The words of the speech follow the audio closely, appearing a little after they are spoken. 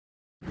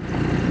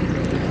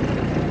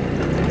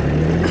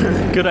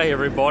G'day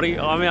everybody,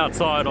 I'm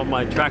outside on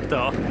my tractor.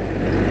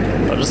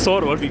 I just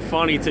thought it would be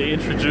funny to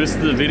introduce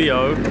the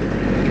video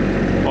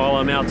while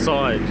I'm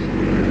outside,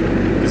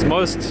 because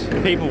most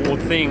people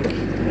would think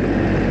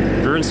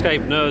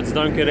RuneScape nerds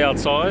don't get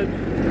outside.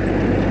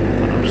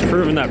 I'm just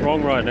proving that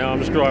wrong right now. I'm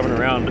just driving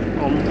around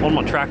on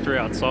my tractor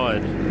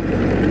outside.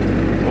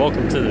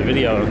 Welcome to the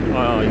video.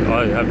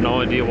 I have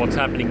no idea what's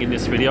happening in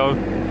this video.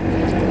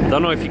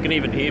 Don't know if you can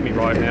even hear me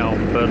right now,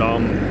 but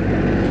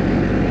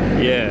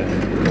yeah,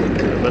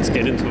 let's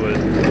get into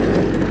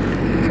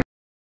it.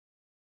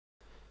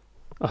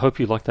 I hope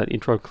you liked that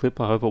intro clip.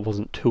 I hope it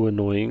wasn't too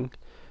annoying.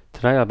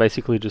 Today I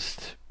basically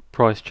just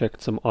price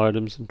checked some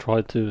items and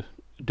tried to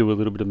do a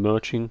little bit of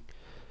merching.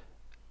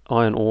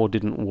 Iron ore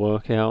didn't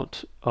work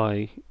out.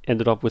 I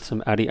ended up with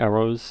some addy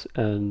arrows,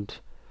 and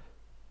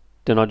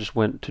then I just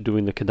went to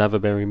doing the cadaver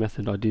berry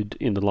method I did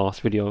in the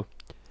last video,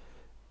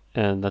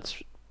 and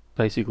that's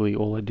basically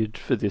all I did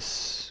for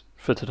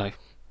today.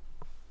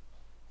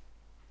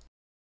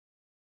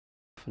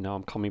 For now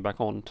I'm coming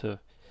back on to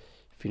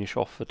finish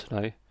off for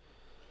today.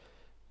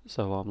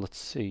 So let's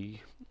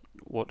see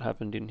what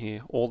happened in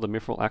here. All the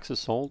mithril axes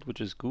sold,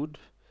 which is good.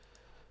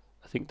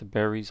 I think the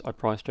berries, I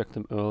price checked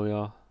them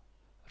earlier at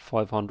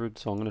 500,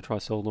 so I'm going to try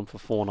sell them for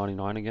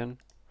 4.99 again.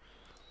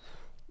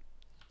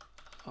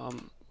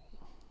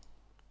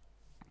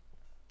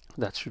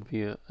 That should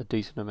be a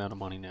decent amount of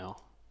money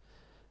now.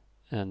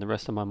 And the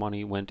rest of my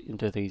money went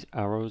into these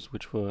arrows,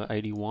 which were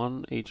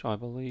 81 each, I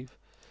believe.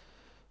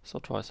 So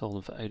I'll try sell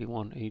them for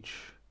 81 each,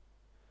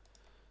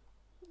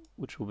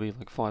 which will be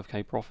like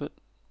 5k profit.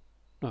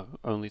 No,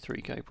 only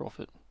 3k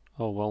profit.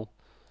 Oh well.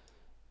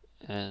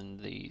 And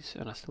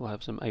I still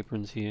have some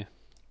aprons here.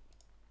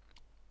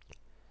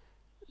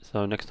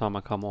 So next time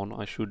I come on,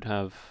 I should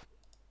have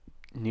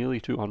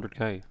nearly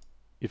 200k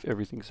if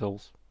everything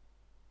sells.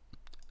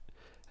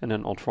 And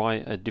then I'll try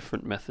a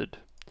different method.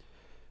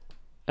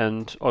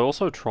 And I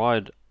also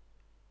tried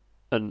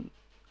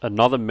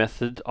another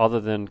method other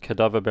than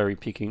cadaver berry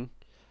picking,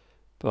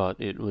 but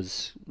it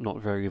was not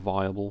very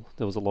viable.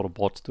 There was a lot of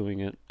bots doing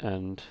it,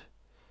 and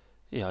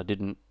yeah, I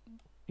didn't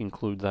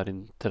include that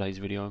in today's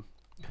video.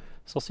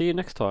 So I'll see you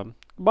next time.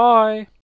 Bye!